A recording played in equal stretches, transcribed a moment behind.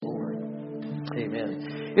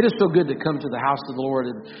Amen. It is so good to come to the house of the Lord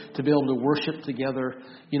and to be able to worship together,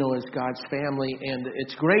 as God's family. And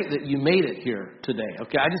it's great that you made it here today.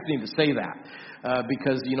 Okay, I just need to say that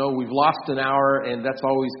because, we've lost an hour, and that's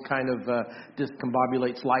always kind of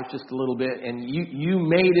discombobulates life just a little bit. And you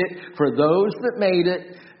made it. For those that made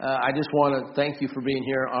it, I just want to thank you for being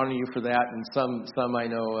here, honor you for that. And some I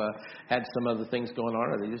know had some other things going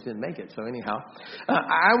on, or they just didn't make it. So anyhow,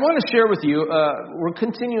 I want to share with you, we're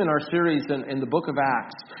continuing our series in the book of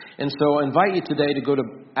Acts. And so I invite you today to go to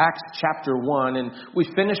Acts chapter 1. And we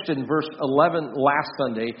finished in verse 11 last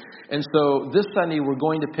Sunday. And so this Sunday we're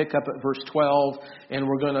going to pick up at verse 12. And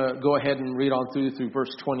we're going to go ahead and read on through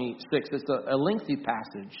verse 26. It's a lengthy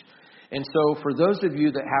passage. And so for those of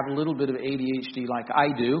you that have a little bit of ADHD like I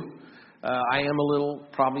do, I am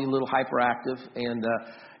probably a little hyperactive, and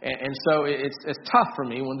so it's tough for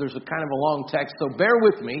me when there's a kind of a long text. So bear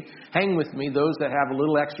with me, hang with me, those that have a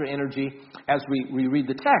little extra energy as we read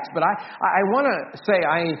the text. But I want to say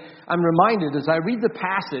I'm reminded as I read the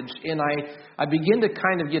passage, and I begin to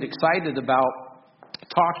kind of get excited about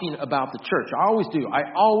talking about the church. I always do. I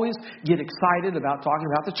always get excited about talking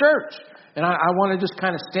about the church. And I want to just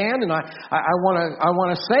kind of stand, and I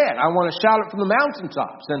want to say it. I want to shout it from the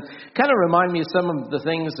mountaintops, and kind of remind me of some of the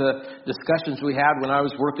things, discussions we had when I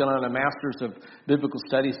was working on a master's of biblical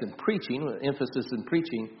studies and preaching, with emphasis in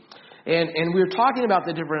preaching, and we were talking about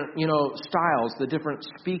the different styles, the different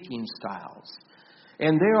speaking styles.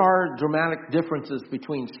 And there are dramatic differences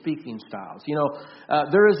between speaking styles.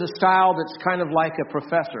 There is a style that's kind of like a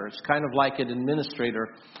professor. It's kind of like an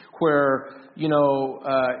administrator where,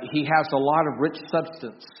 he has a lot of rich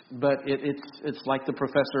substance, but it's like the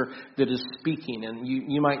professor that is speaking. And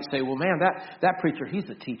you might say, well, man, that preacher, he's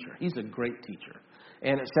a teacher. He's a great teacher.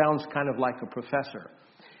 And it sounds kind of like a professor.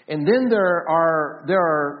 And then there are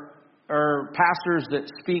pastors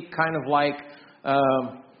that speak kind of like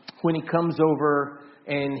when he comes over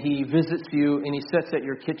and he visits you and he sits at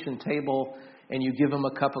your kitchen table and you give him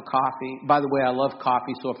a cup of coffee. By the way, I love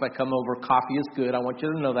coffee, so if I come over, coffee is good. I want you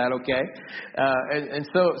to know that, okay? And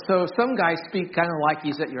so some guys speak kind of like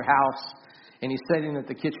he's at your house and he's sitting at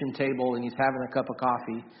the kitchen table and he's having a cup of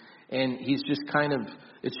coffee, and it's just kind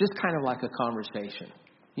of like a conversation.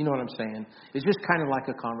 You know what I'm saying? It's just kind of like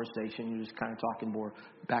a conversation. You're just kind of talking more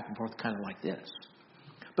back and forth, kind of like this.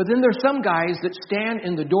 But then there's some guys that stand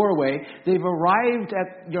in the doorway. They've arrived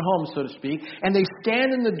at your home, so to speak, and they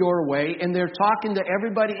stand in the doorway and they're talking to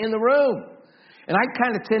everybody in the room. And I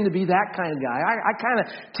kind of tend to be that kind of guy. I kind of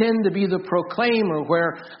tend to be the proclaimer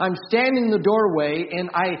where I'm standing in the doorway, and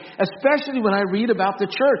especially when I read about the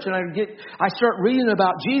church and I start reading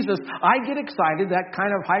about Jesus, I get excited. That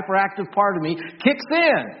kind of hyperactive part of me kicks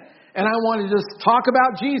in. And I want to just talk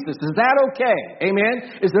about Jesus. Is that okay?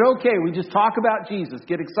 Amen? Is it okay? We just talk about Jesus,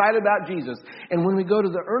 get excited about Jesus. And when we go to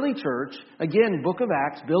the early church, again, Book of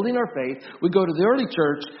Acts, building our faith, we go to the early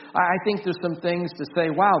church, I think there's some things to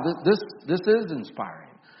say, wow, this is inspiring.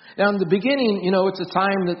 Now, in the beginning, it's a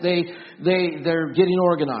time that they're getting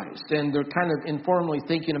organized, and they're kind of informally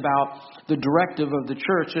thinking about the directive of the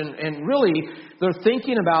church. And really, they're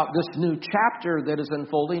thinking about this new chapter that is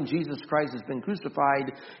unfolding. Jesus Christ has been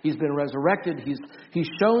crucified. He's been resurrected. He's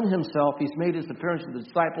shown himself. He's made his appearance to the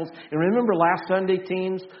disciples. And remember last Sunday,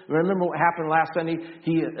 teens? Remember what happened last Sunday?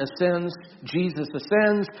 He ascends. Jesus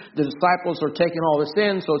ascends. The disciples are taking all this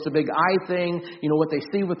in, so it's a big eye thing. What they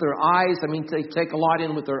see with their eyes. They take a lot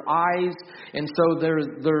in with their eyes. And so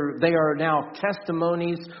they are now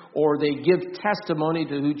testimonies, or they give testimony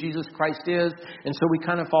to who Jesus Christ is. And so we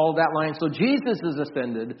kind of follow that line. So Jesus is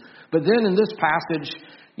ascended. But then in this passage,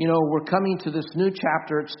 we're coming to this new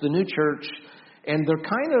chapter. It's the new church. And they're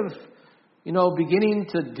kind of, beginning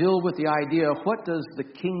to deal with the idea of what does the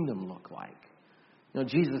kingdom look like?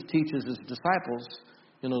 Jesus teaches his disciples,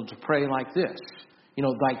 to pray like this.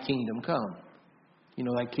 Thy kingdom come.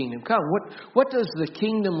 Thy kingdom come. What does the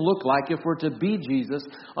kingdom look like if we're to be Jesus?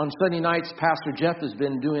 On Sunday nights, Pastor Jeff has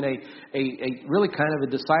been doing a really kind of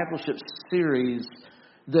a discipleship series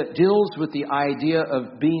that deals with the idea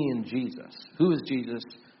of being Jesus. Who is Jesus?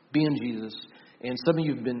 Being Jesus. And some of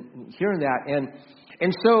you have been hearing that.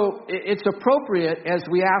 And so it's appropriate as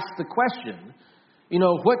we ask the question,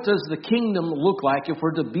 what does the kingdom look like if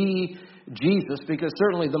we're to be Jesus? Because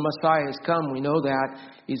certainly the Messiah has come. We know that.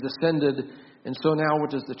 He's ascended. And so now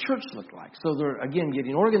what does the church look like? So they're, again,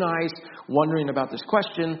 getting organized, wondering about this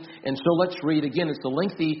question. And so let's read again. It's a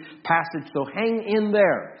lengthy passage, so hang in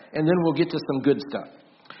there. And then we'll get to some good stuff.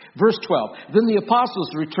 Verse 12. Then the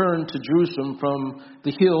apostles returned to Jerusalem from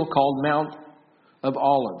the hill called Mount of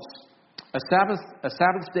Olives. a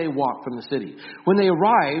Sabbath day walk from the city. When they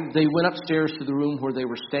arrived, they went upstairs to the room where they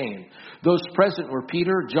were staying. Those present were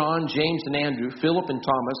Peter, John, James, and Andrew, Philip and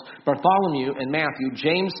Thomas, Bartholomew and Matthew,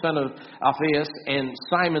 James, son of Alphaeus, and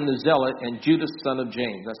Simon the Zealot, and Judas, son of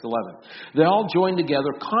James. That's 11. They all joined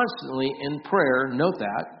together constantly in prayer. Note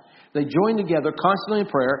that. They joined together constantly in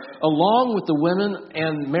prayer, along with the women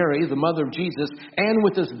and Mary, the mother of Jesus, and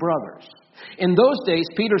with his brothers. In those days,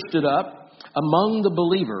 Peter stood up among the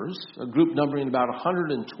believers, a group numbering about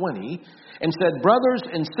 120, and said, "Brothers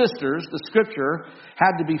and sisters, the scripture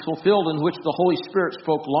had to be fulfilled in which the Holy Spirit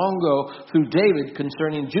spoke long ago through David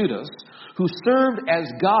concerning Judas, who served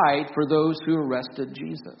as guide for those who arrested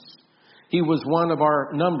Jesus. He was one of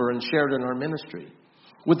our number and shared in our ministry.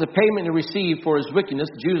 With the payment he received for his wickedness,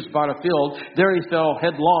 Judas bought a field. There he fell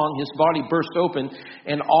headlong. His body burst open,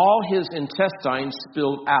 and all his intestines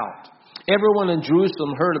spilled out. Everyone in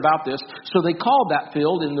Jerusalem heard about this, so they called that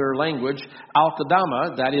field in their language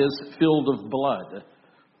Al-Qadama, that is, field of blood.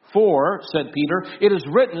 For, said Peter, it is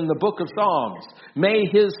written in the book of Psalms, may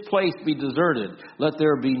his place be deserted. Let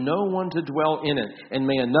there be no one to dwell in it, and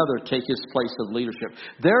may another take his place of leadership.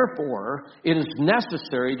 Therefore, it is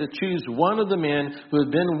necessary to choose one of the men who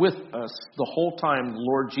have been with us the whole time the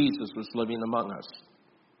Lord Jesus was living among us,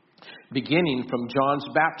 beginning from John's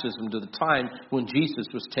baptism to the time when Jesus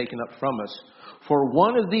was taken up from us. For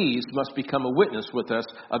one of these must become a witness with us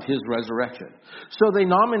of his resurrection." So they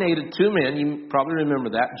nominated two men, you probably remember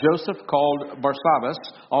that, Joseph called Barsabbas,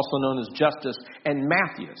 also known as Justus, and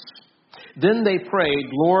Matthias. Then they prayed,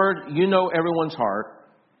 "Lord, you know everyone's heart.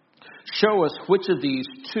 Show us which of these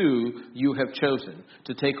two you have chosen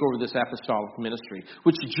to take over this apostolic ministry,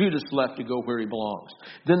 which Judas left to go where he belongs."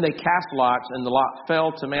 Then they cast lots, and the lot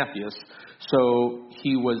fell to Matthias, so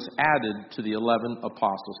he was added to the 11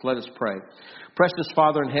 apostles. Let us pray. Precious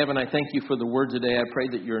Father in heaven, I thank you for the word today. I pray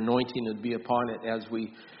that your anointing would be upon it as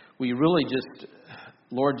we really just,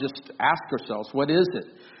 Lord, just ask ourselves, what is it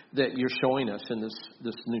that you're showing us in this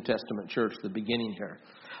New Testament church, the beginning here?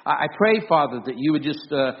 I pray, Father, that you would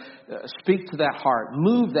just speak to that heart,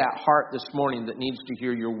 move that heart this morning that needs to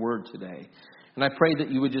hear your word today. And I pray that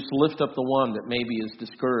you would just lift up the one that maybe is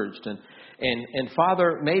discouraged. And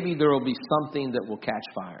Father, maybe there will be something that will catch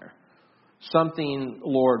fire. Something,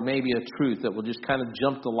 Lord, maybe a truth that will just kind of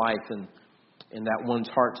jump to life in that one's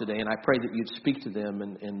heart today. And I pray that you'd speak to them.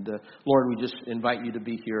 And Lord, we just invite you to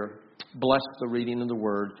be here. Bless the reading of the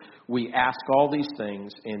word. We ask all these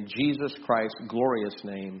things in Jesus Christ's glorious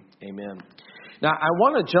name. Amen. Now, I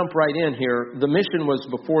want to jump right in here. The mission was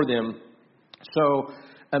before them. So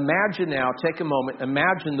imagine now, take a moment,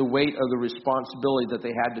 imagine the weight of the responsibility that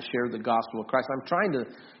they had to share the gospel of Christ. I'm trying to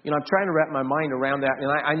wrap my mind around that. And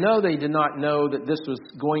I know they did not know that this was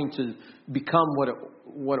going to become what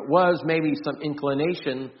it was, maybe some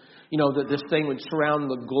inclination, that this thing would surround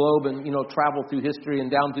the globe and, travel through history and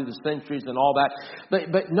down through the centuries and all that.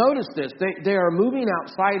 But notice this, they are moving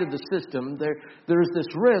outside of the system. There's this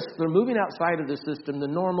risk. They're moving outside of the system, the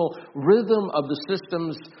normal rhythm of the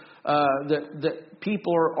systems that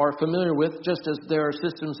people are familiar with, just as there are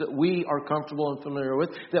systems that we are comfortable and familiar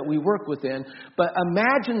with, that we work within. But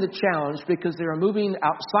imagine the challenge, because they are moving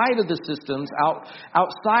outside of the systems,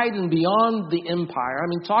 outside and beyond the empire. I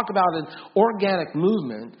mean, talk about an organic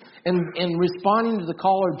movement and responding to the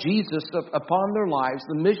call of Jesus upon their lives,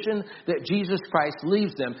 the mission that Jesus Christ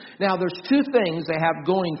leaves them. Now, there's two things they have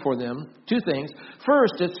going for them. Two things.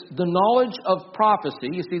 First, it's the knowledge of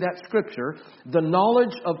prophecy. You see that scripture, the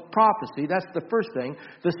knowledge of prophecy. That's the first thing.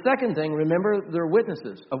 The second thing, remember, they're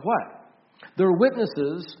witnesses of what? They're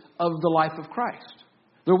witnesses of the life of Christ.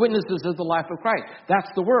 They're witnesses of the life of Christ. That's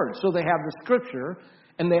the word. So they have the scripture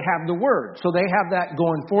and they have the word. So they have that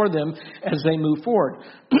going for them as they move forward.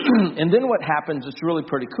 And then what happens is really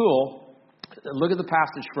pretty cool. Look at the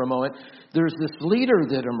passage for a moment. There's this leader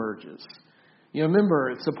that emerges. You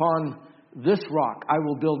remember, it's upon this rock I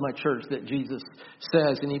will build my church, that Jesus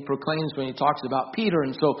says, and he proclaims when he talks about Peter.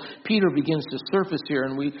 And so Peter begins to surface here,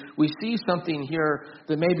 and we see something here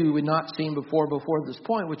that maybe we've not seen before this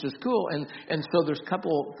point, which is cool. And so there's a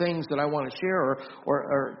couple things that I want to share,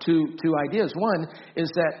 or two ideas. One is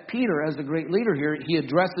that Peter, as a great leader here, he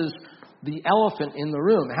addresses the elephant in the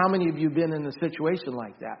room. How many of you have been in a situation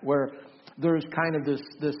like that, where there's kind of this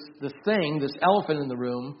thing, this elephant in the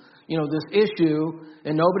room, this issue,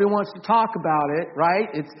 and nobody wants to talk about it, right?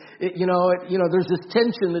 There's this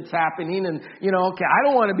tension that's happening, and, okay, I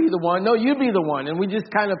don't want to be the one. No, you be the one. And we just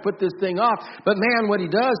kind of put this thing off. But man, what he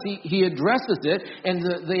does, he addresses it, and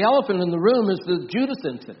the elephant in the room is the Judas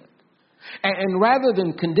incident. And rather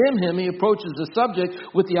than condemn him, he approaches the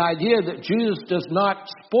subject with the idea that Judas does not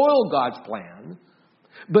spoil God's plan,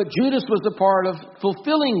 But Judas was a part of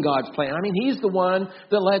fulfilling God's plan. I mean, he's the one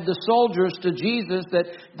that led the soldiers to Jesus, that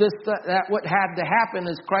what had to happen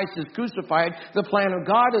as Christ is crucified, the plan of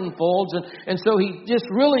God unfolds. And so he just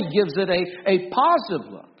really gives it a positive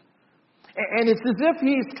look. And it's as if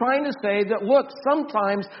he's trying to say that, look,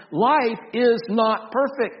 sometimes life is not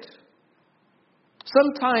perfect.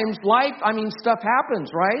 Sometimes stuff happens,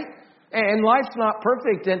 right? And life's not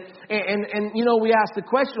perfect. And we ask the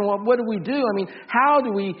question, well, what do we do? I mean, how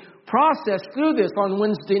do we process through this? On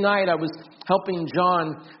Wednesday night, I was helping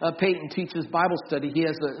John Payton teach his Bible study. He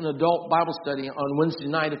has an adult Bible study on Wednesday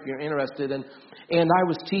night if you're interested. And I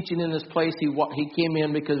was teaching in this place. He came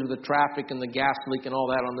in because of the traffic and the gas leak and all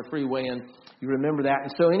that on the freeway. And you remember that.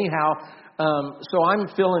 And so anyhow, so I'm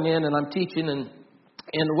filling in and I'm teaching. And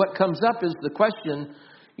what comes up is the question,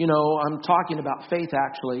 I'm talking about faith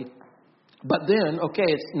actually. But then, okay,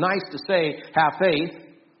 it's nice to say, have faith,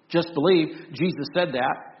 just believe. Jesus said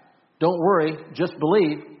that. Don't worry, just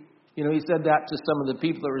believe. He said that to some of the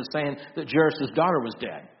people that were saying that Jairus' daughter was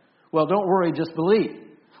dead. Well, don't worry, just believe.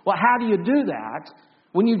 Well, how do you do that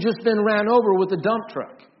when you've just been ran over with a dump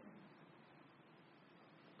truck?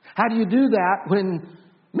 How do you do that when,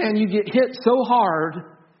 man, you get hit so hard,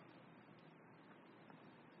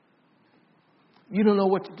 you don't know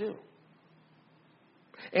what to do?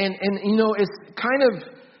 And it's kind of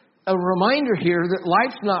a reminder here that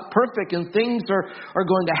life's not perfect and things are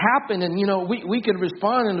going to happen. And, we can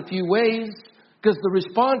respond in a few ways because the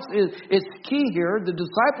response is key here, the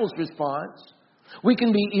disciples' response. We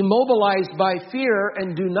can be immobilized by fear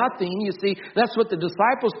and do nothing. You see, that's what the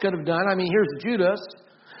disciples could have done. I mean, here's Judas,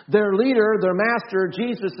 their leader, their master.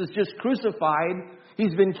 Jesus is just crucified.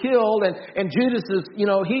 He's been killed, and Judas is,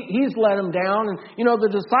 he's let him down. And, the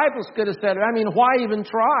disciples could have said, why even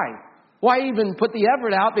try? Why even put the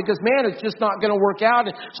effort out? Because, man, it's just not going to work out.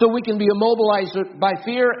 So we can be immobilized by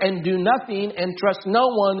fear and do nothing and trust no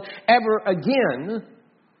one ever again.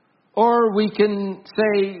 Or we can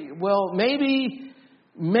say, well, maybe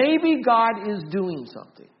God is doing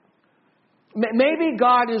something. Maybe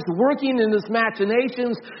God is working in his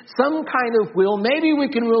machinations, some kind of will. Maybe we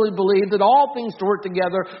can really believe that all things work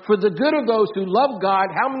together for the good of those who love God.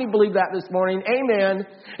 How many believe that this morning? Amen.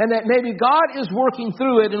 And that maybe God is working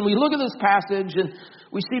through it. And we look at this passage and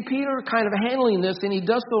we see Peter kind of handling this, and he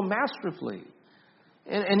does so masterfully.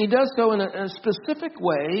 And he does so in a specific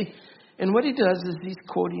way. And what he does is he's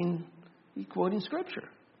quoting Scripture.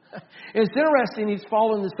 And it's interesting, he's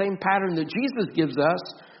following the same pattern that Jesus gives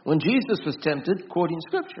us when Jesus was tempted, quoting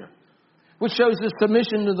Scripture, which shows his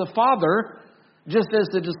submission to the Father, just as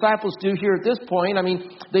the disciples do here at this point. I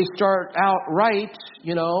mean, they start out right,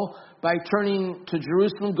 by turning to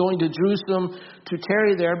Jerusalem, going to Jerusalem to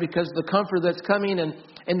tarry there because of the comfort that's coming.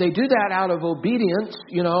 And they do that out of obedience,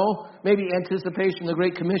 maybe anticipation, the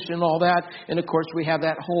Great Commission, all that. And, of course, we have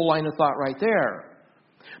that whole line of thought right there.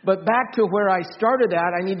 But back to where I started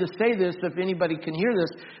at, I need to say this, if anybody can hear this,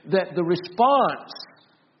 that the response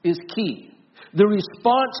is key. The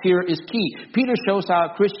response here is key. Peter shows how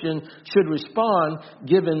a Christian should respond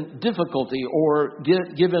given difficulty or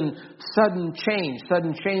given sudden change.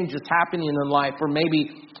 Sudden change is happening in life, or maybe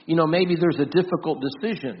there's a difficult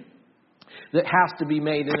decision that has to be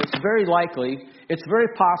made. And it's very likely, it's very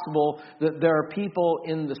possible that there are people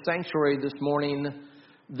in the sanctuary this morning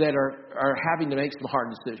that are having to make some hard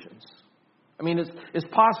decisions. I mean, it's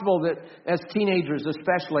possible that as teenagers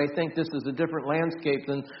especially, I think this is a different landscape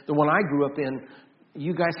than the one I grew up in.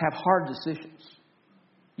 You guys have hard decisions.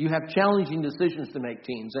 You have challenging decisions to make,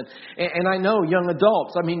 teens. And I know young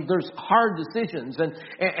adults, there's hard decisions.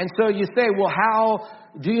 And so you say, well, how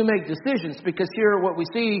do you make decisions? Because here what we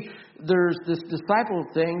see, there's this disciple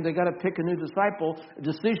thing. They got to pick a new disciple.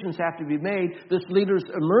 Decisions have to be made. This leader's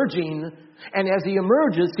emerging. And as he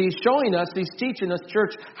emerges, he's showing us, he's teaching us,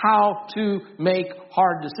 church, how to make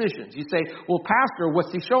hard decisions. You say, well, Pastor,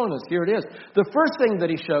 what's he showing us? Here it is. The first thing that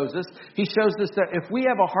he shows us that if we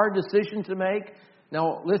have a hard decision to make,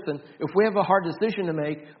 now listen, if we have a hard decision to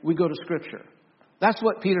make, we go to Scripture. That's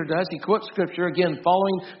what Peter does. He quotes Scripture, again,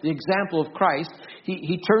 following the example of Christ.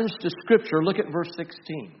 He turns to Scripture. Look at verse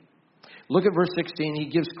 16. Look at verse 16. He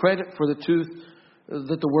gives credit for the truth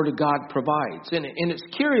that the Word of God provides. And it's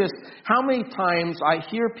curious how many times I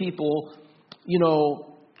hear people,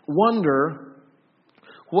 wonder,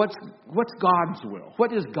 what's God's will?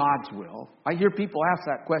 What is God's will? I hear people ask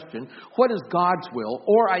that question. What is God's will?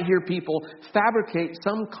 Or I hear people fabricate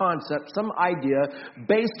some concept, some idea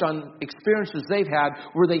based on experiences they've had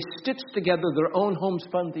where they stitch together their own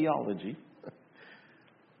homespun theology.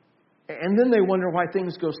 And then they wonder why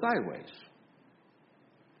things go sideways.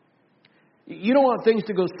 You don't want things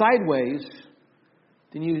to go sideways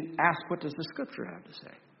then you ask, what does the Scripture have to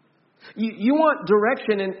say? You want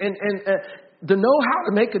direction and to know how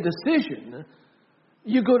to make a decision.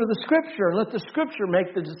 You go to the Scripture and let the Scripture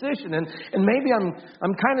make the decision. And maybe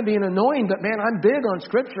I'm kind of being annoying, but man, I'm big on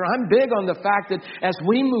Scripture. I'm big on the fact that as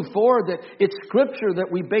we move forward, that it's Scripture that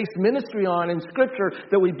we base ministry on, and Scripture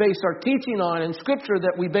that we base our teaching on, and Scripture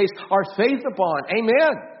that we base our faith upon.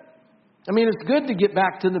 Amen. I mean, it's good to get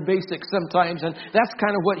back to the basics sometimes, and that's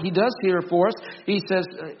kind of what he does here for us. He says,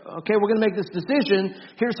 okay, we're going to make this decision.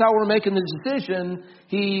 Here's how we're making the decision.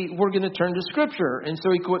 We're going to turn to Scripture. And so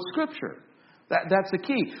he quotes Scripture. That's the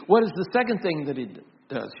key. What is the second thing that he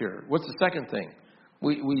does here? What's the second thing?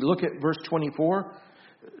 We look at verse 24.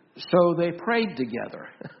 So they prayed together.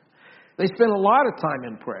 They spent a lot of time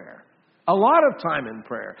in prayer. A lot of time in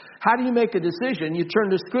prayer. How do you make a decision? You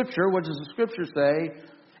turn to Scripture. What does the Scripture say?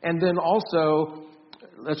 And then also,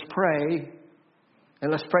 let's pray.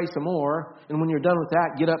 And let's pray some more. And when you're done with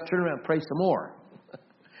that, get up, turn around, and pray some more.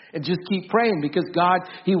 And just keep praying, because God,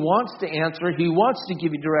 He wants to answer. He wants to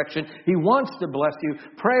give you direction. He wants to bless you.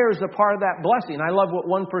 Prayer is a part of that blessing. I love what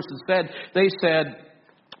one person said. They said,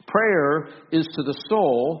 prayer is to the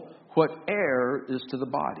soul what air is to the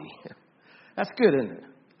body. That's good, isn't it?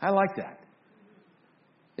 I like that.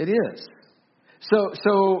 It is.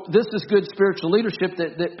 So this is good spiritual leadership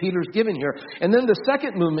that Peter's giving here. And then the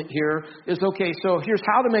second movement here is, okay, so here's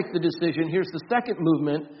how to make the decision. Here's the second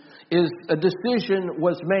movement, is a decision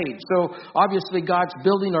was made. So obviously God's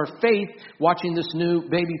building our faith, watching this new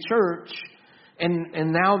baby church.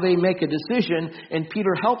 And now they make a decision, and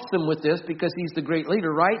Peter helps them with this because he's the great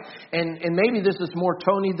leader, right? And maybe this is more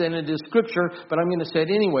Tony than it is Scripture, but I'm going to say it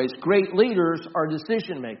anyways. Great leaders are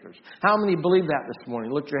decision makers. How many believe that this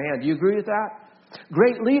morning? Lift your hand. Do you agree with that?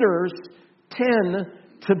 Great leaders tend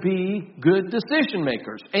to be good decision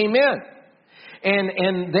makers. Amen.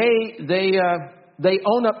 And they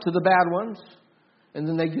own up to the bad ones, and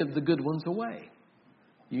then they give the good ones away.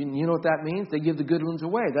 You know what that means? They give the good ones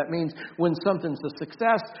away. That means when something's a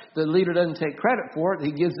success, the leader doesn't take credit for it.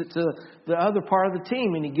 He gives it to the other part of the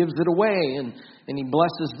team, and he gives it away, and he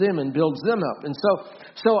blesses them and builds them up. And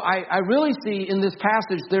so I really see in this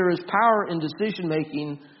passage there is power in decision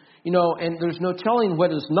making, and there's no telling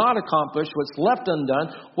what is not accomplished, what's left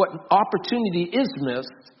undone, what opportunity is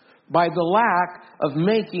missed by the lack of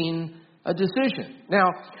making a decision.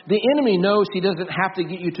 Now, the enemy knows he doesn't have to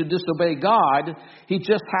get you to disobey God. He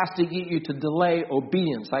just has to get you to delay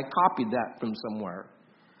obedience. I copied that from somewhere.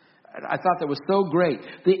 I thought that was so great.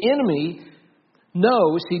 The enemy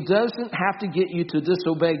knows he doesn't have to get you to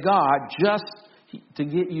disobey God, just to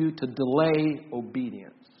get you to delay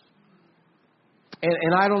obedience.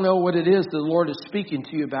 And I don't know what it is the Lord is speaking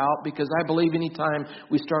to you about, because I believe anytime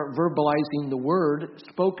we start verbalizing the word,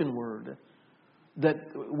 spoken word, that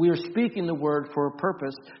we are speaking the word for a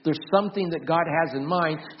purpose. There's something that God has in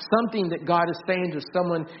mind, something that God is saying to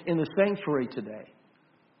someone in the sanctuary today.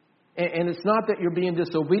 And it's not that you're being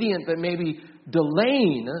disobedient, but maybe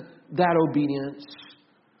delaying that obedience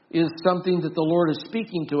is something that the Lord is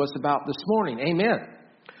speaking to us about this morning. Amen.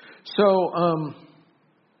 So,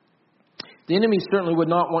 the enemy certainly would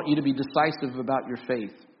not want you to be decisive about your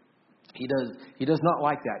faith. He does not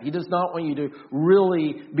like that. He does not want you to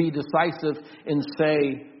really be decisive and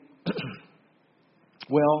say,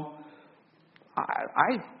 well,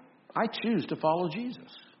 I choose to follow Jesus.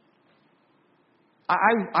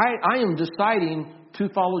 I am deciding to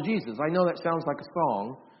follow Jesus. I know that sounds like a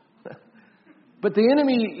song. But the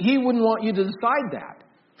enemy, he wouldn't want you to decide that.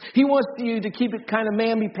 He wants you to keep it kind of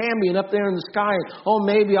mamby-pamby and up there in the sky. And,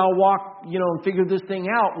 maybe I'll walk, and figure this thing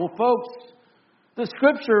out. Well, folks, the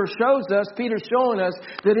Scripture shows us, Peter's showing us,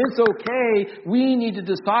 that it's okay. We need to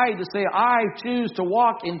decide to say, I choose to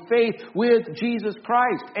walk in faith with Jesus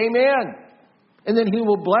Christ. Amen. And then He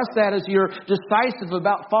will bless that as you're decisive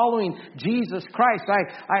about following Jesus Christ.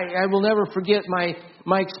 I will never forget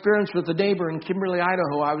my experience with a neighbor in Kimberly,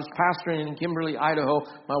 Idaho. I was pastoring in Kimberly, Idaho,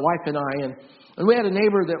 my wife and I, and we had a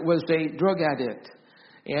neighbor that was a drug addict.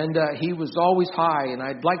 And he was always high, and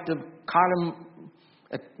I'd like to caught him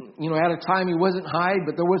at a time he wasn't high,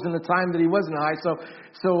 but there wasn't a time that he wasn't high.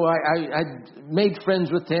 So I made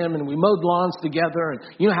friends with him, and we mowed lawns together. And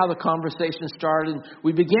you know how the conversation started. And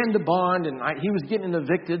we began to bond, and he was getting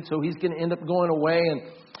evicted, so he's going to end up going away.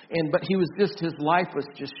 But he was just, his life was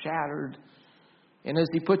just shattered. And as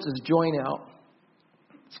he puts his joint out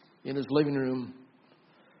in his living room,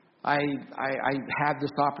 I had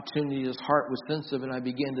this opportunity. His heart was sensitive, and I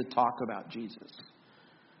began to talk about Jesus.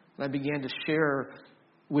 And I began to share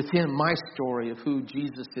with him my story of who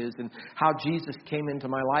Jesus is and how Jesus came into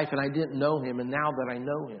my life, and I didn't know him, and now that I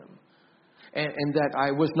know him. And that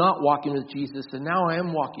I was not walking with Jesus, and now I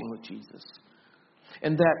am walking with Jesus.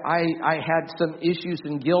 And that I had some issues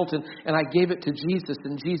and guilt, and I gave it to Jesus,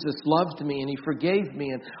 and Jesus loved me, and He forgave me,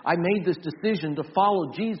 and I made this decision to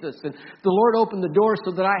follow Jesus. And the Lord opened the door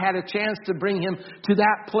so that I had a chance to bring Him to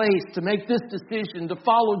that place, to make this decision, to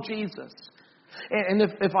follow Jesus. And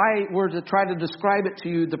if I were to try to describe it to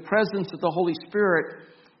you, the presence of the Holy Spirit,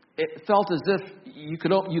 it felt as if you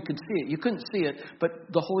could see it. You couldn't see it, but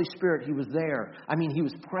the Holy Spirit, He was there. I mean, He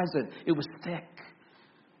was present. It was thick.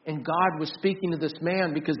 And God was speaking to this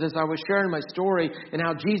man, because as I was sharing my story and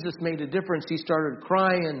how Jesus made a difference, he started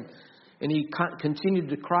crying, and he continued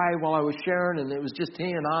to cry while I was sharing, and it was just he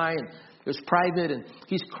and I, and it was private, and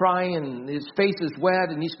he's crying, and his face is wet,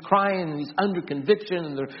 and he's crying, and he's under conviction,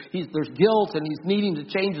 and there's guilt, and he's needing to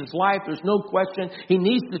change his life. There's no question. He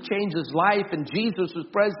needs to change his life, and Jesus was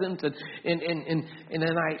present, and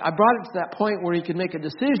then I brought it to that point where he could make a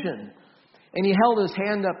decision. And he held his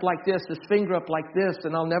hand up like this, his finger up like this,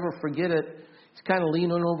 and I'll never forget it. He's kind of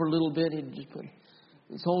leaning over a little bit.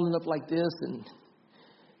 He's holding it up like this,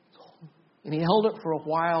 and he held it for a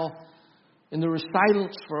while. And there was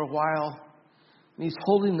silence for a while. And he's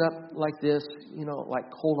holding it up like this,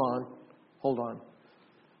 like, hold on.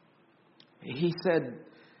 He said,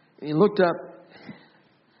 he looked up,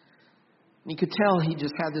 and you could tell he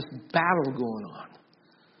just had this battle going on.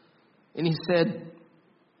 And he said,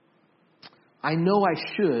 I know I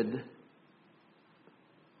should,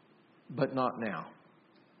 but not now.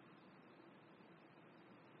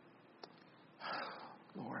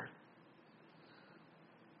 Lord.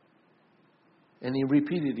 And he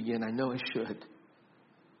repeated again, I know I should.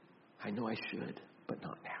 I know I should, but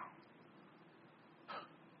not now.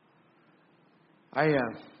 I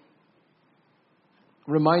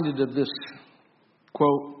reminded of this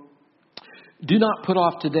quote, do not put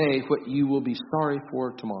off today what you will be sorry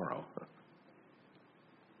for tomorrow.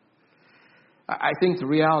 I think the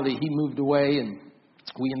reality, he moved away, and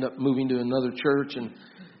we ended up moving to another church, and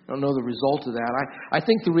I don't know the result of that. I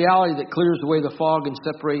think the reality that clears away the fog and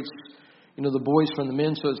separates the boys from the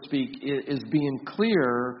men, so to speak, is being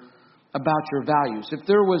clear about your values. If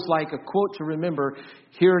there was like a quote to remember,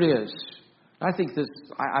 here it is. I think this,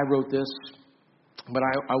 I wrote this, but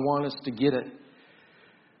I want us to get it.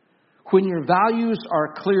 When your values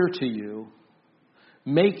are clear to you,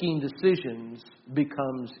 making decisions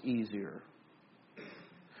becomes easier.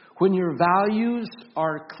 When your values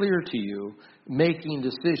are clear to you, making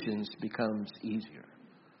decisions becomes easier.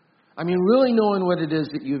 I mean, really knowing what it is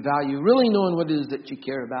that you value, really knowing what it is that you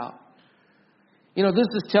care about. This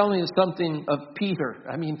is telling us something of Peter.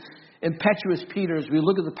 I mean, impetuous Peter, as we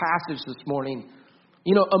look at the passage this morning,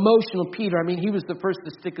 emotional Peter. I mean, he was the first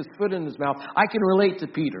to stick his foot in his mouth. I can relate to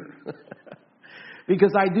Peter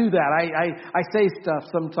because I do that. I say stuff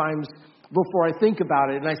sometimes before I think about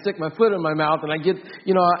it, and I stick my foot in my mouth, and I get,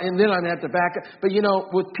 and then I have to back up. But,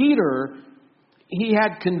 with Peter, he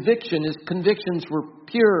had conviction. His convictions were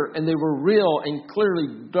pure, and they were real and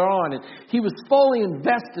clearly drawn. And he was fully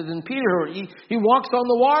invested in Peter. He walks on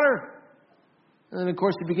the water. And then, of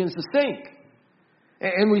course, he begins to sink.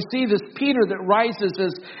 And we see this Peter that rises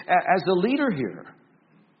as a leader here.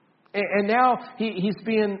 And now he's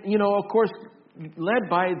being, of course, led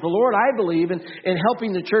by the Lord, I believe, in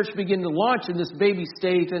helping the church begin to launch in this baby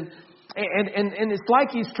state. And it's like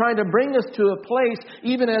he's trying to bring us to a place,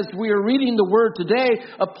 even as we are reading the Word today,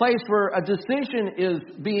 a place where a decision is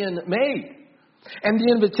being made. And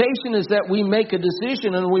the invitation is that we make a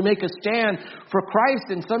decision and we make a stand for Christ.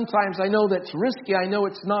 And sometimes I know that's risky. I know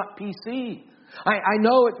it's not PC. I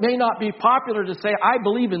know it may not be popular to say, I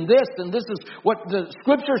believe in this, and this is what the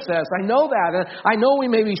Scripture says. I know that. And I know we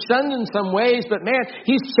may be shunned in some ways, but man,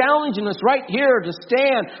 He's challenging us right here to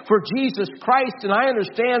stand for Jesus Christ. And I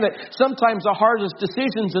understand that sometimes the hardest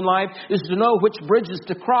decisions in life is to know which bridges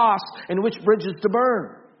to cross and which bridges to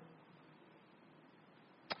burn.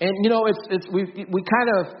 And, we kind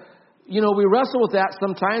of, we wrestle with that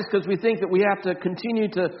sometimes because we think that we have to continue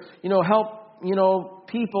to, help,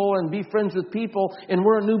 people and be friends with people, and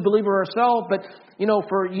we're a new believer ourselves. But,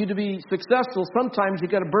 for you to be successful, sometimes you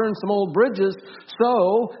got to burn some old bridges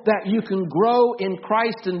so that you can grow in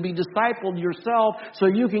Christ and be discipled yourself, so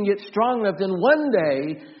you can get strong enough. Then one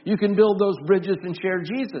day you can build those bridges and share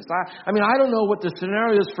Jesus. I don't know what the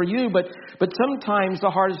scenario is for you, but sometimes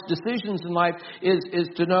the hardest decisions in life is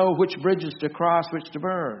to know which bridges to cross, which to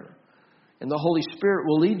burn. And the Holy Spirit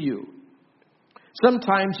will lead you.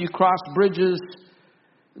 Sometimes you cross bridges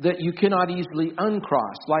that you cannot easily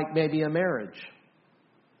uncross, like maybe a marriage.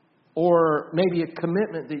 or maybe a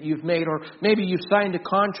commitment that you've made, or maybe you've signed a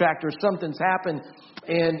contract or something's happened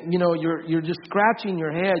and, you're just scratching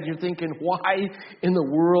your head. You're thinking, why in the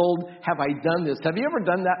world have I done this? Have you ever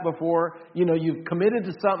done that before? You've committed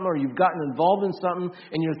to something or you've gotten involved in something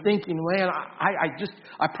and you're thinking, man,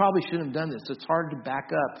 I probably shouldn't have done this. It's hard to back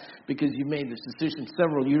up because you made this decision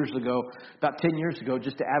several years ago, about 10 years ago,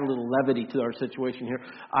 just to add a little levity to our situation here.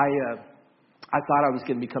 I thought I was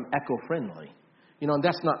going to become eco-friendly. And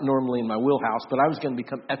that's not normally in my wheelhouse, but I was going to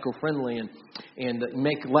become eco-friendly and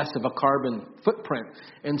make less of a carbon footprint.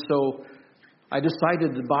 And so I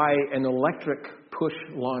decided to buy an electric push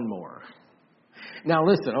lawnmower. Now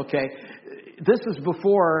listen, okay, this is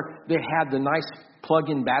before they had the nice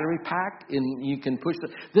plug-in battery pack, and you can push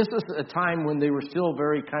it. This is a time when they were still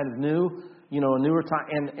very kind of new, a newer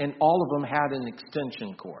time, and all of them had an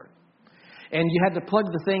extension cord. And you had to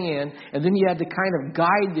plug the thing in, and then you had to kind of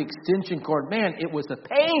guide the extension cord. Man, it was a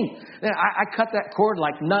pain. I cut that cord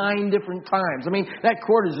like 9 different times. I mean, that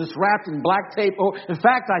cord is just wrapped in black tape. Oh, in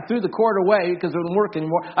fact, I threw the cord away because it wouldn't work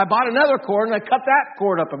anymore. I bought another cord, and I cut that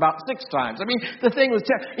cord up about 6 times. I mean, the thing was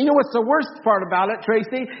terrible. You know what's the worst part about it,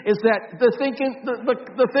 Tracy, is that the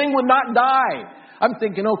thing would not die. I'm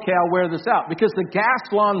thinking, okay, I'll wear this out. Because the gas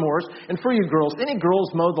lawnmowers, and for you girls, any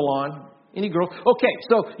girls mow the lawn? Any girl? Okay,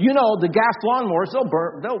 so the gas lawnmowers,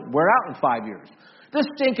 they'll wear out in 5 years. This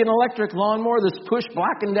stinking electric lawnmower, this push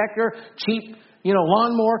Black & Decker, cheap,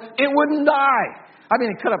 lawnmower, it wouldn't die. I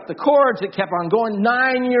mean, it cut up the cords, it kept on going.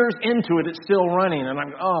 9 years into it, it's still running. And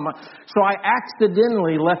I'm, oh my. So I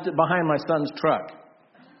accidentally left it behind my son's truck.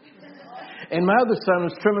 And my other son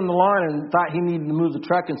was trimming the lawn and thought he needed to move the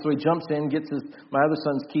truck. And so he jumps in, gets my other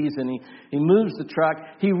son's keys, and he moves the truck.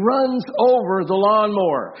 He runs over the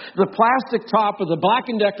lawnmower. The plastic top of the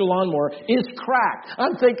Black & Decker lawnmower is cracked.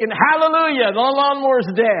 I'm thinking, hallelujah, the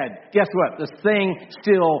lawnmower's dead. Guess what? This thing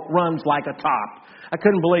still runs like a top. I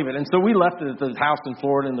couldn't believe it. And so we left it at the house in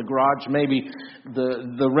Florida in the garage. Maybe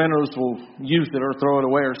the renters will use it or throw it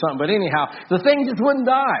away or something. But anyhow, the thing just wouldn't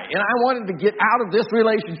die. And I wanted to get out of this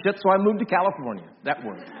relationship, so I moved to California. That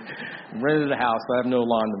worked. Rented a house. I have no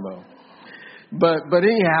lawn to mow. But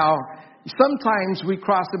anyhow, sometimes we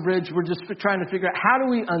cross the bridge. We're just trying to figure out, how do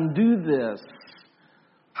we undo this?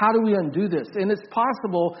 How do we undo this? And it's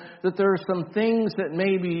possible that there are some things that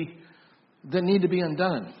need to be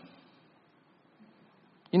undone.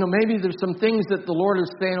 Maybe there's some things that the Lord is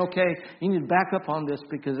saying, okay, you need to back up on this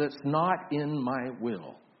because it's not in my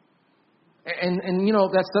will. And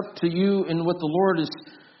that's up to you and what the Lord is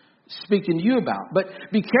speaking to you about. But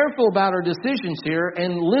be careful about our decisions here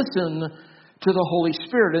and listen to the Holy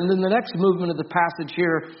Spirit. And then the next movement of the passage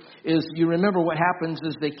here is, you remember what happens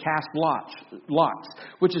is they cast lots,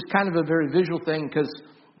 which is kind of a very visual thing because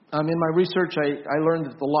in my research I learned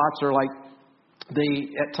that the lots are like,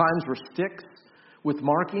 they at times were sticks with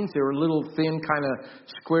markings. They were little thin kind of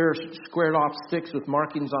squared off sticks with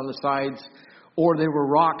markings on the sides, or they were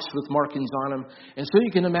rocks with markings on them. And so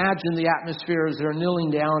you can imagine the atmosphere as they're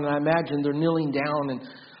kneeling down, and I imagine they're kneeling down, and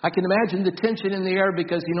I can imagine the tension in the air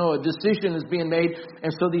because, a decision is being made,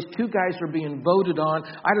 and so these two guys are being voted on.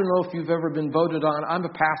 I don't know if you've ever been voted on. I'm a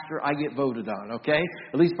pastor. I get voted on, okay?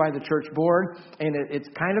 At least by the church board, and it's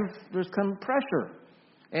kind of, there's some pressure.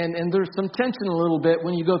 And there's some tension a little bit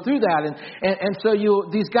when you go through that. And so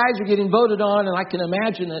these guys are getting voted on, and I can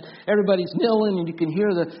imagine that everybody's kneeling, and you can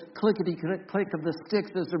hear the clickety-click of the sticks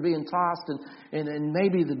as they're being tossed, and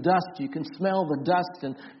maybe the dust. You can smell the dust,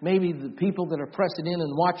 and maybe the people that are pressing in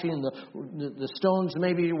and watching the stones,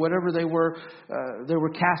 maybe whatever they were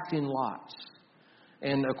casting lots.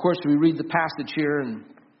 And, of course, we read the passage here, and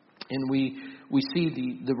we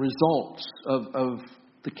see the results of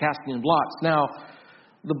the casting of lots. Now,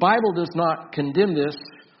 the Bible does not condemn this,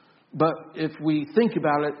 but if we think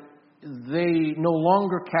about it, they no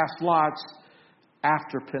longer cast lots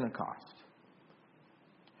after Pentecost.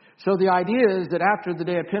 So the idea is that after the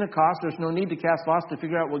day of Pentecost, there's no need to cast lots to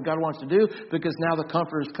figure out what God wants to do, because now the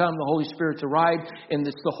Comforter has come, the Holy Spirit's arrived, and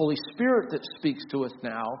it's the Holy Spirit that speaks to us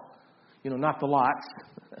now. Not the lots,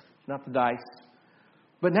 not the dice.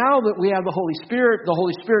 But now that we have the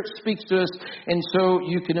Holy Spirit speaks to us, and so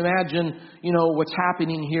you can imagine, what's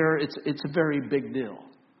happening here. It's a very big deal.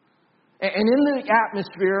 And in the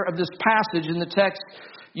atmosphere of this passage in the text,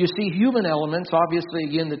 you see human elements. Obviously,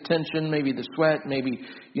 again, the tension, maybe the sweat, maybe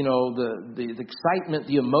the excitement,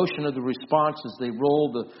 the emotion of the response as they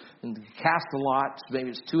roll and cast the lots. Maybe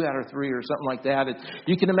it's 2 out of 3 or something like that. And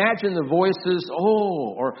you can imagine the voices,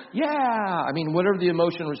 oh, or yeah. I mean, whatever the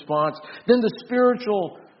emotion response. Then the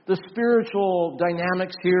spiritual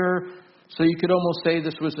dynamics here. So you could almost say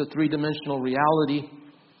this was a 3-dimensional reality.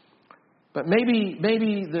 But maybe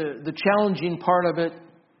the challenging part of it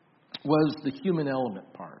was the human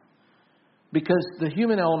element part. Because the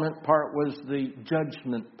human element part was the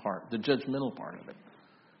judgment part, the judgmental part of it.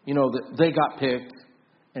 You know, that they got picked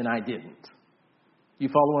and I didn't. You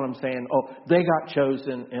follow what I'm saying? Oh, they got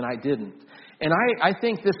chosen and I didn't. And I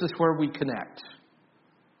think this is where we connect.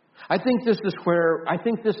 I think this is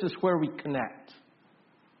where we connect.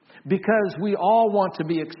 Because we all want to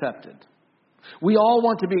be accepted. We all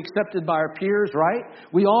want to be accepted by our peers, right?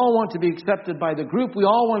 We all want to be accepted by the group. We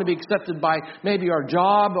all want to be accepted by maybe our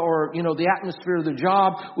job or, you know, the atmosphere of the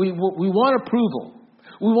job. We want approval.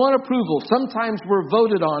 We want approval. Sometimes we're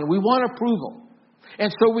voted on. We want approval.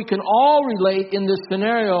 And so we can all relate in this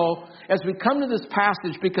scenario as we come to this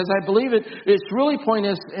passage, because I believe it's really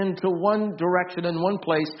pointing us into one direction and one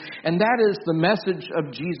place, and that is the message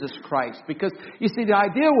of Jesus Christ. Because, you see, the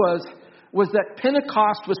idea was that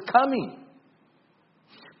Pentecost was coming.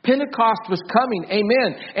 Pentecost was coming.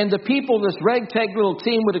 Amen. And the people, this ragtag little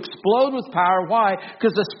team, would explode with power. Why?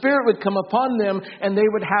 Because the Spirit would come upon them and they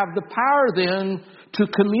would have the power then to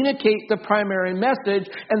communicate the primary message.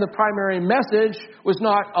 And the primary message was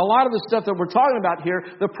not a lot of the stuff that we're talking about here.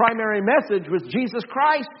 The primary message was Jesus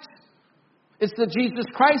Christ. It's the Jesus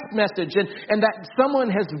Christ message, and that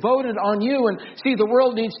someone has voted on you. And see, the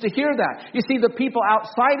world needs to hear that. You see, the people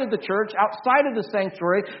outside of the church, outside of the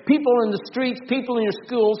sanctuary, people in the streets, people in your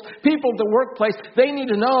schools, people at the workplace, they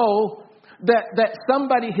need to know that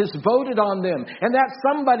somebody has voted on them. And that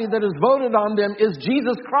somebody that has voted on them is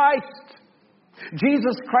Jesus Christ.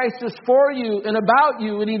 Jesus Christ is for you and about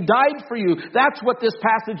you, and He died for you. That's what this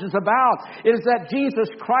passage is about. It is that Jesus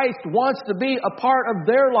Christ wants to be a part of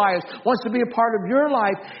their lives, wants to be a part of your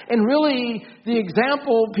life. And really, the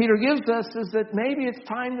example Peter gives us is that maybe it's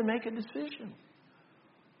time to make a decision.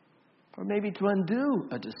 Or maybe to undo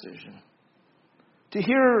a decision. To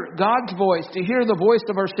hear God's voice, to hear the voice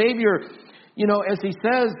of our Savior, you know, as He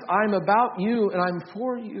says, I'm about you and I'm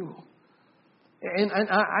for you. And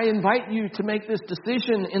I invite you to make this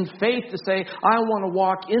decision in faith to say, I want to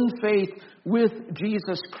walk in faith with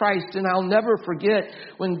Jesus Christ. And I'll never forget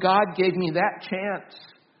when God gave me that chance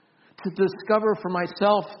to discover for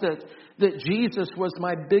myself that Jesus was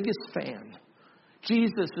my biggest fan.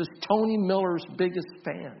 Jesus is Tony Miller's biggest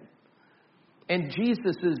fan. And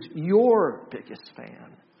Jesus is your biggest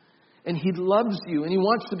fan. And He loves you and He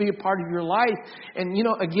wants to be a part of your life. And, you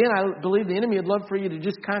know, again, I believe the enemy would love for you to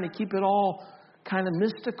just kind of keep it all kind of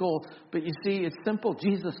mystical, but you see, it's simple.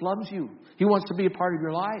 Jesus loves you. He wants to be a part of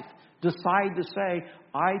your life. Decide to say,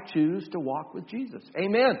 I choose to walk with Jesus.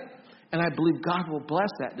 Amen. And I believe God will bless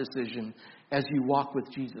that decision as you walk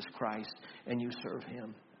with Jesus Christ and you serve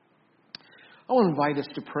Him. I want to invite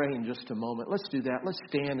us to pray in just a moment. Let's do that. Let's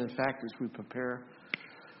stand, in fact, as we prepare.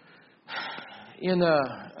 In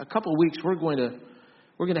a couple of weeks, we're going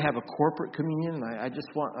to have a corporate communion, and I just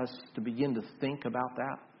want us to begin to think about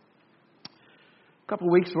that. A couple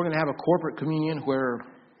of weeks, we're going to have a corporate communion where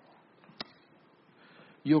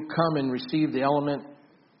you'll come and receive the element.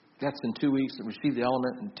 That's in 2 weeks. And receive the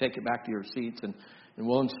element and take it back to your seats. And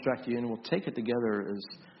we'll instruct you and we'll take it together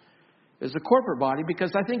as a corporate body.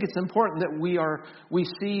 Because I think it's important that we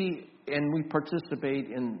see and we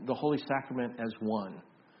participate in the Holy Sacrament as one.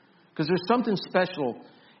 Because there's something special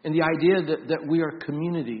in the idea that we are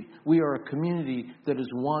community. We are a community that is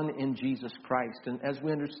one in Jesus Christ. And as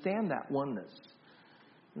we understand that oneness,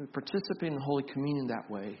 we participate in Holy Communion that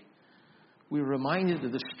way, we're reminded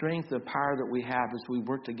of the strength and power that we have as we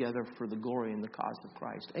work together for the glory and the cause of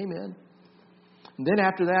Christ. Amen. And then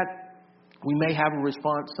after that, we may have a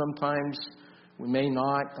response sometimes. We may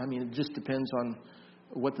not. I mean, it just depends on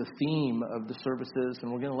what the theme of the service is.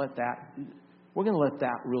 And we're going to let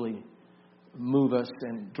that really move us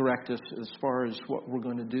and direct us as far as what we're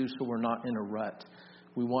going to do, so we're not in a rut.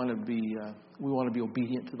 We want to be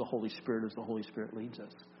obedient to the Holy Spirit as the Holy Spirit leads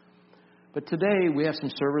us. But today we have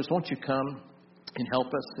some servers. Won't you come and help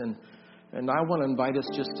us? And I want to invite us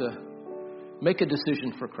just to make a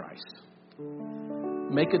decision for Christ.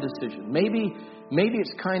 Make a decision. Maybe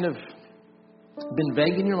it's kind of been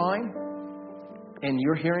vague in your mind, and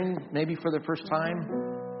you're hearing maybe for the first time,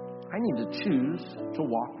 I need to choose to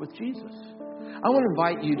walk with Jesus. I want to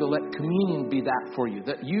invite you to let communion be that for you,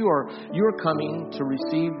 that you're coming to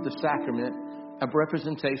receive the sacrament of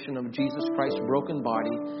representation of Jesus Christ's broken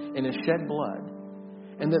body and His shed blood.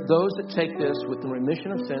 And that those that take this with the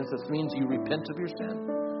remission of sins, this means you repent of your sin.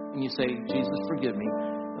 And you say, Jesus, forgive me,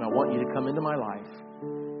 and I want you to come into my life.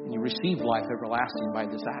 And you receive life everlasting by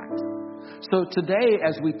this act. So today,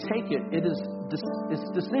 as we take it, it's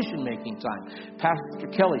decision-making time. Pastor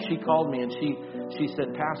Kelly, she called me and she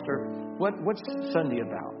said, Pastor, what's Sunday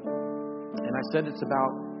about? And I said it's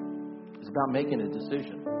about making a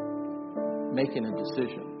decision. Making a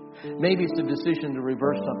decision. Maybe it's a decision to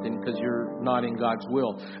reverse something because you're not in God's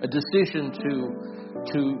will. A decision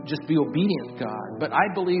to just be obedient to God. But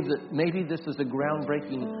I believe that maybe this is a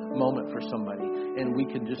groundbreaking moment for somebody. And we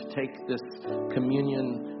can just take this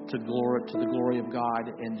communion to the glory of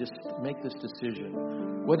God and just make this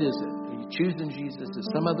decision. What is it? Are you choosing Jesus? Is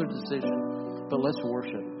some other decision? But let's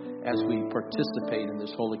worship as we participate in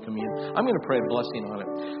this Holy Communion. I'm going to pray a blessing on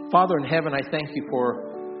it. Father in heaven, I thank you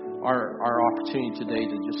for our opportunity today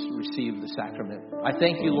to just receive the sacrament. I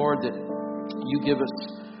thank you, Lord, that you give us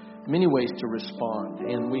many ways to respond,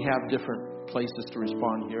 and we have different places to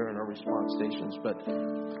respond here in our response stations. But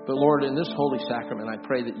Lord, in this holy sacrament, I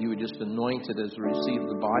pray that you would just anoint it as we receive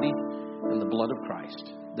the body and the blood of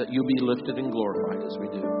Christ, that you be lifted and glorified as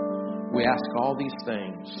we do. We ask all these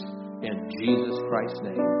things in Jesus Christ's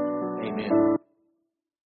name. Amen.